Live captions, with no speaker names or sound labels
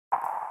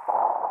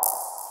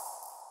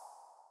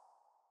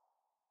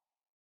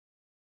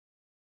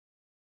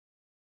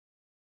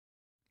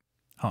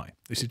Hi,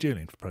 this is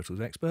Julian for Pro Tools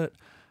Expert,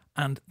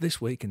 and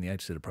this week in the A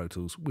to Z of Pro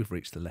Tools we've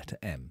reached the letter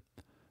M.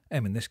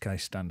 M in this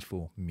case stands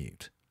for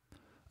mute.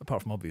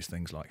 Apart from obvious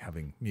things like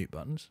having mute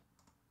buttons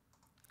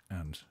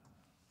and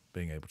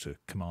being able to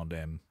Command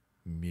M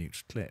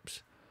mute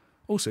clips.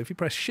 Also, if you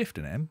press Shift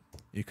and M,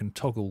 you can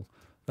toggle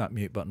that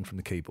mute button from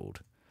the keyboard.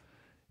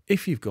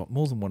 If you've got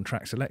more than one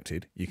track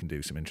selected, you can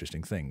do some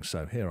interesting things.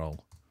 So here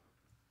I'll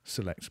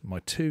select my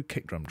two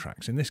kick drum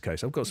tracks. In this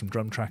case, I've got some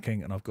drum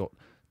tracking and I've got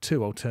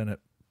two alternate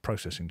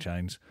processing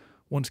chains,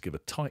 one to give a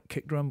tight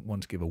kick drum,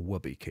 one to give a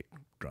wubby kick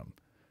drum.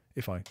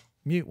 If I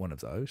mute one of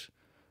those,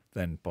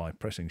 then by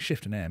pressing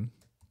Shift and M,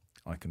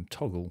 I can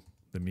toggle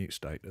the mute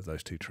state of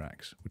those two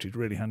tracks, which is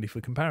really handy for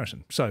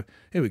comparison. So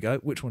here we go.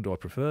 Which one do I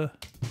prefer?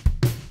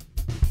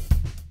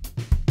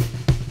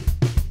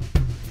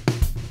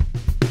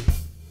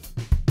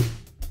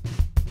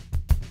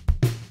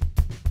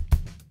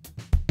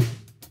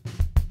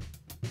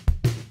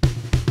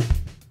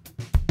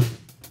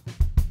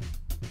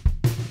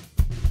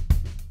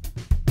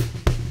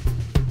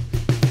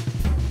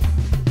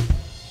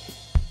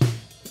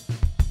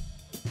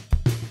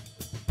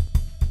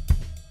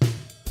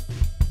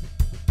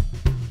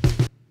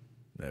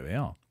 There we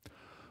are.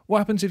 What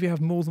happens if you have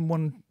more than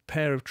one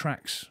pair of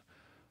tracks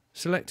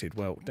selected?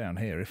 Well, down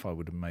here, if I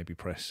would maybe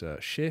press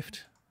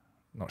Shift,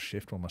 not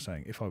Shift, what am I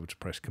saying? If I were to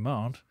press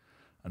Command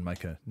and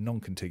make a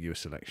non-contiguous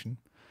selection,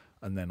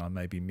 and then I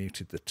maybe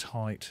muted the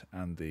tight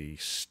and the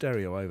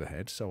stereo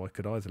overhead, so I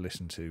could either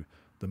listen to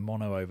the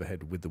mono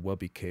overhead with the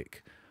wubby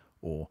kick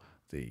or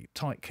the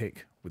tight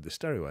kick with the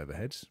stereo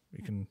overheads,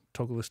 you can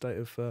toggle the state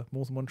of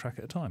more than one track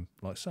at a time,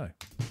 like so.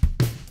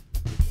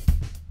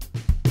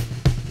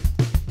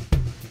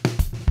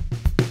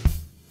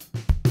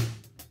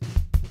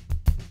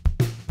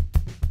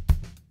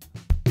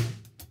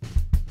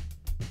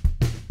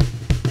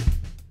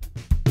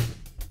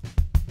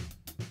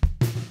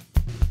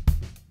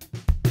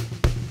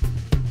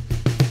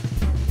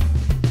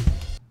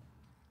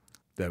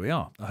 There we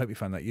are. I hope you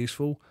found that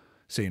useful.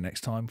 See you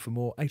next time for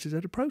more A to Z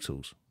of Pro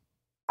Tools.